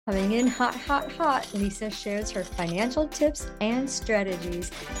Coming in hot, hot, hot, Lisa shares her financial tips and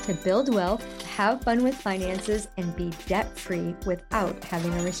strategies to build wealth, have fun with finances, and be debt-free without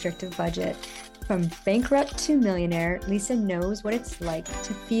having a restrictive budget. From bankrupt to millionaire, Lisa knows what it's like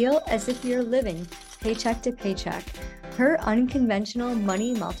to feel as if you're living paycheck to paycheck. Her unconventional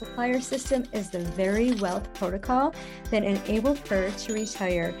money multiplier system is the very wealth protocol that enabled her to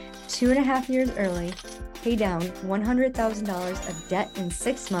retire 2.5 years early, pay down $100,000 of debt in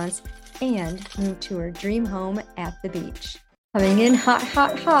 6 months, and move to her dream home at the beach. Coming in hot,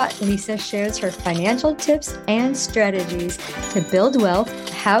 hot, hot, Lisa shares her financial tips and strategies to build wealth,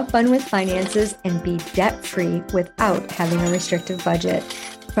 have fun with finances, and be debt-free without having a restrictive budget.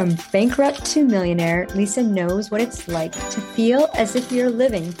 From bankrupt to millionaire, Lisa knows what it's like to feel as if you're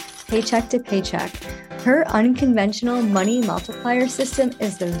living paycheck to paycheck. Her unconventional money multiplier system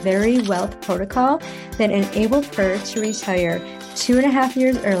is the very wealth protocol that enabled her to retire 2.5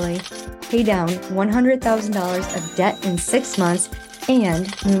 years early, pay down $100,000 of debt in 6 months,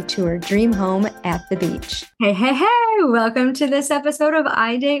 and move to her dream home at the beach. Hey, hey, hey! Welcome to this episode of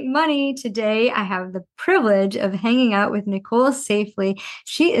I Date Money. Today, I have the privilege of hanging out with Nicole Safley.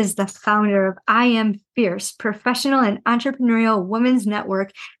 She is the founder of I Am Fierce, professional and entrepreneurial women's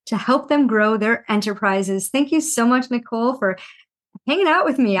network to help them grow their enterprises. Thank you so much, Nicole, for hanging out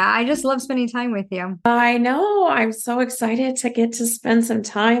with me. I just love spending time with you. I know. I'm so excited to get to spend some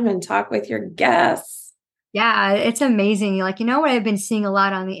time and talk with your guests. Yeah, it's amazing. Like, what I've been seeing a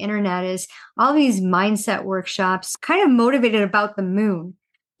lot on the internet is all these mindset workshops kind of motivated about the moon.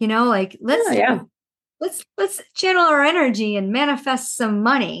 Let's channel our energy and manifest some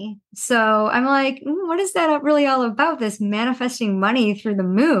money. So I'm like, what is that really all about, this manifesting money through the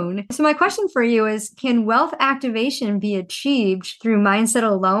moon? So my question for you is, can wealth activation be achieved through mindset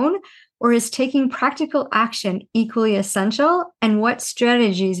alone, or is taking practical action equally essential? And what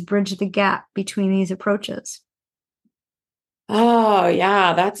strategies bridge the gap between these approaches? Oh,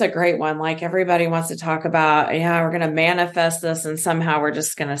 yeah, that's a great one. Like everybody wants to talk about, we're going to manifest this and somehow we're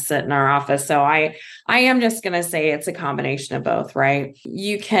just going to sit in our office. So I am just going to say it's a combination of both, right?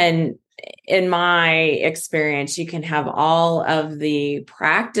 You can, in my experience, you can have all of the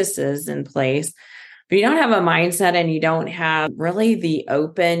practices in place, but you don't have a mindset and you don't have really the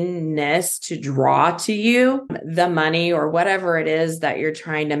openness to draw to you the money or whatever it is that you're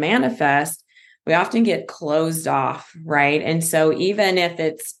trying to manifest. We often get closed off, right? And so even if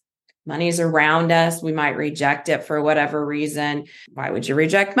it's money's around us, we might reject it for whatever reason. Why would you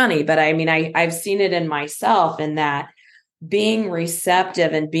reject money? But I mean, I've seen it in myself in that being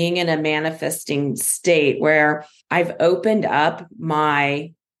receptive and being in a manifesting state where I've opened up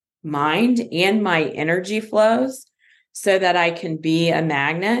my mind and my energy flows so that I can be a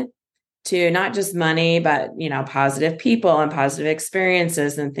magnet to not just money, but, positive people and positive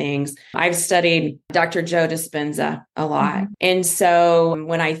experiences and things. I've studied Dr. Joe Dispenza a lot. Mm-hmm. And so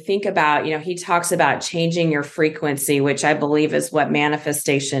when I think about, he talks about changing your frequency, which I believe is what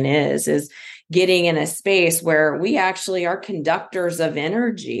manifestation is getting in a space where we actually are conductors of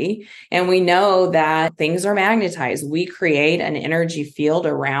energy. And we know that things are magnetized. We create an energy field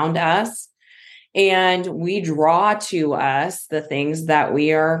around us. And we draw to us the things that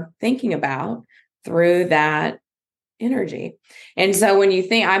we are thinking about through that energy. And so when you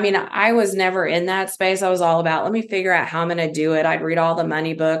think, I was never in that space. I was all about, let me figure out how I'm going to do it. I'd read all the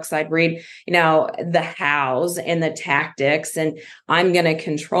money books. I'd read, the hows and the tactics, and I'm going to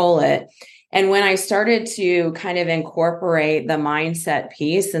control it. And when I started to kind of incorporate the mindset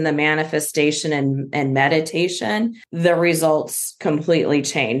piece and the manifestation and meditation, the results completely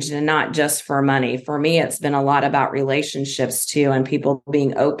changed, and not just for money. For me, it's been a lot about relationships too, and people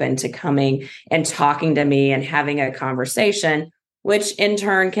being open to coming and talking to me and having a conversation, which in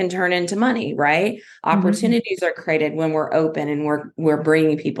turn can turn into money, right? Mm-hmm. Opportunities are created when we're open and we're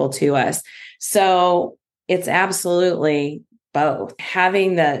bringing people to us. So it's absolutely both.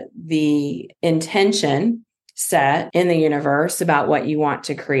 Having the intention set in the universe about what you want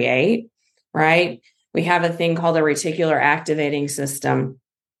to create, right? We have a thing called a reticular activating system.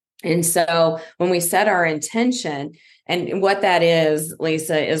 And so when we set our intention, and what that is,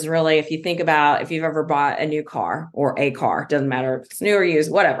 Lisa, is really, if you think about, if you've ever bought a new car or a car, doesn't matter if it's new or used,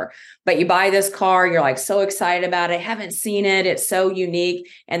 whatever, but you buy this car, you're like so excited about it, haven't seen it, it's so unique.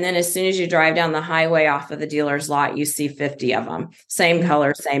 And then as soon as you drive down the highway off of the dealer's lot, you see 50 of them, same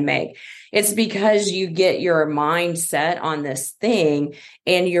color, same make. It's because you get your mind set on this thing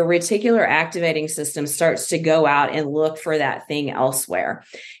and your reticular activating system starts to go out and look for that thing elsewhere.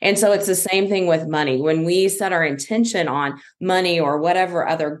 And so it's the same thing with money. When we set our intention on money or whatever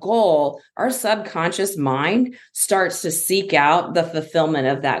other goal, our subconscious mind starts to seek out the fulfillment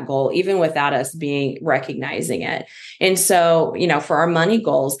of that goal, even without us being recognizing it. And so, for our money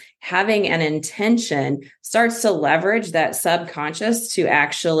goals, having an intention starts to leverage that subconscious to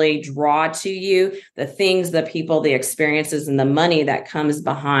actually draw to you the things, the people, the experiences, and the money that comes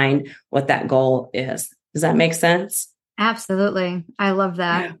behind what that goal is. Does that make sense? Absolutely. I love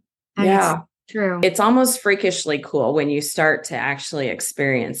that. Yeah. Yeah. It's true. It's almost freakishly cool when you start to actually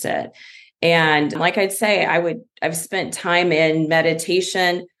experience it. And like I'd say, I've spent time in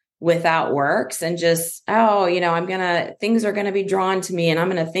meditation without works and just, things are going to be drawn to me and I'm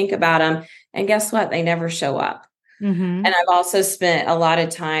going to think about them. And guess what? They never show up. Mm-hmm. And I've also spent a lot of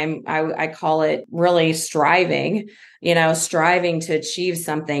time, I call it really striving to achieve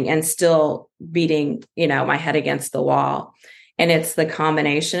something and still beating, my head against the wall. And it's the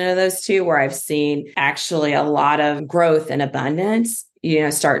combination of those two where I've seen actually a lot of growth and abundance,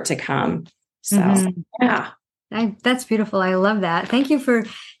 start to come. So, yeah. That's beautiful. I love that. Thank you for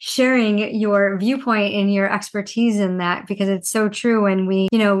sharing your viewpoint and your expertise in that, because it's so true. When we,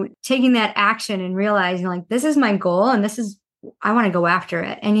 taking that action and realizing like, this is my goal and I want to go after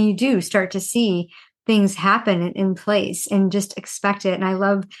it. And you do start to see things happen in place and just expect it. And I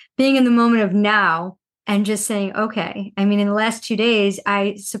love being in the moment of now and just saying, okay. I mean, in the last 2 days,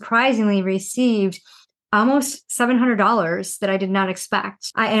 I surprisingly received almost $700 that I did not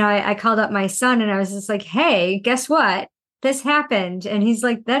expect. I called up my son and I was just like, hey, guess what? This happened. And he's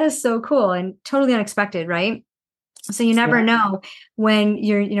like, that is so cool and totally unexpected, right? So you never know when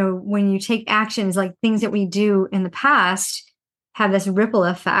when you take actions, like things that we do in the past have this ripple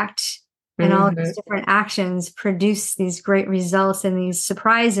effect, and all of these different actions produce these great results and these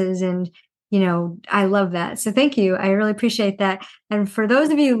surprises. And, I love that. So thank you. I really appreciate that. And for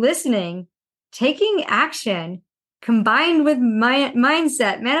those of you listening, taking action combined with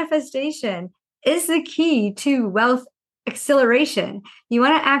mindset manifestation is the key to wealth acceleration. You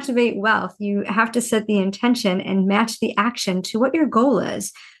want to activate wealth. You have to set the intention and match the action to what your goal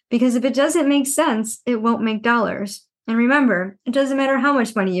is. Because if it doesn't make sense, it won't make dollars. And remember, it doesn't matter how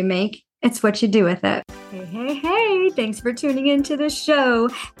much money you make. It's what you do with it. Hey, thanks for tuning into the show.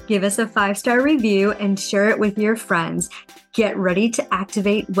 Give us a 5-star review and share it with your friends. Get ready to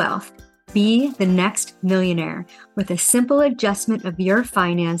activate wealth. Be the next millionaire with a simple adjustment of your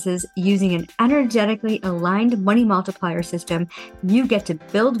finances using an energetically aligned money multiplier system. You get to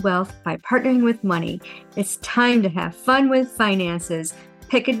build wealth by partnering with money. It's time to have fun with finances.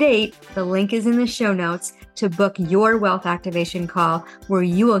 Pick a date. The link is in the show notes to book your wealth activation call, where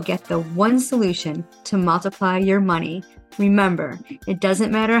you will get the one solution to multiply your money. Remember, it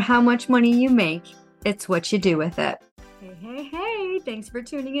doesn't matter how much money you make. It's what you do with it. Hey, thanks for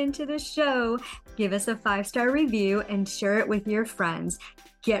tuning into the show. Give us a 5-star review and share it with your friends.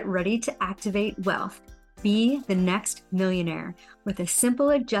 Get ready to activate wealth. Be the next millionaire with a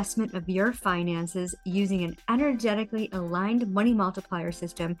simple adjustment of your finances using an energetically aligned money multiplier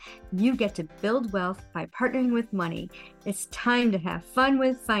system. You get to build wealth by partnering with money. It's time to have fun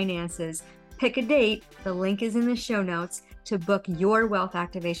with finances. Pick a date. The link is in the show notes to book your wealth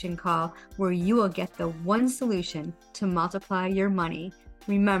activation call, where you will get the one solution to multiply your money.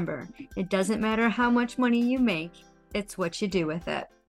 Remember, it doesn't matter how much money you make. It's what you do with it.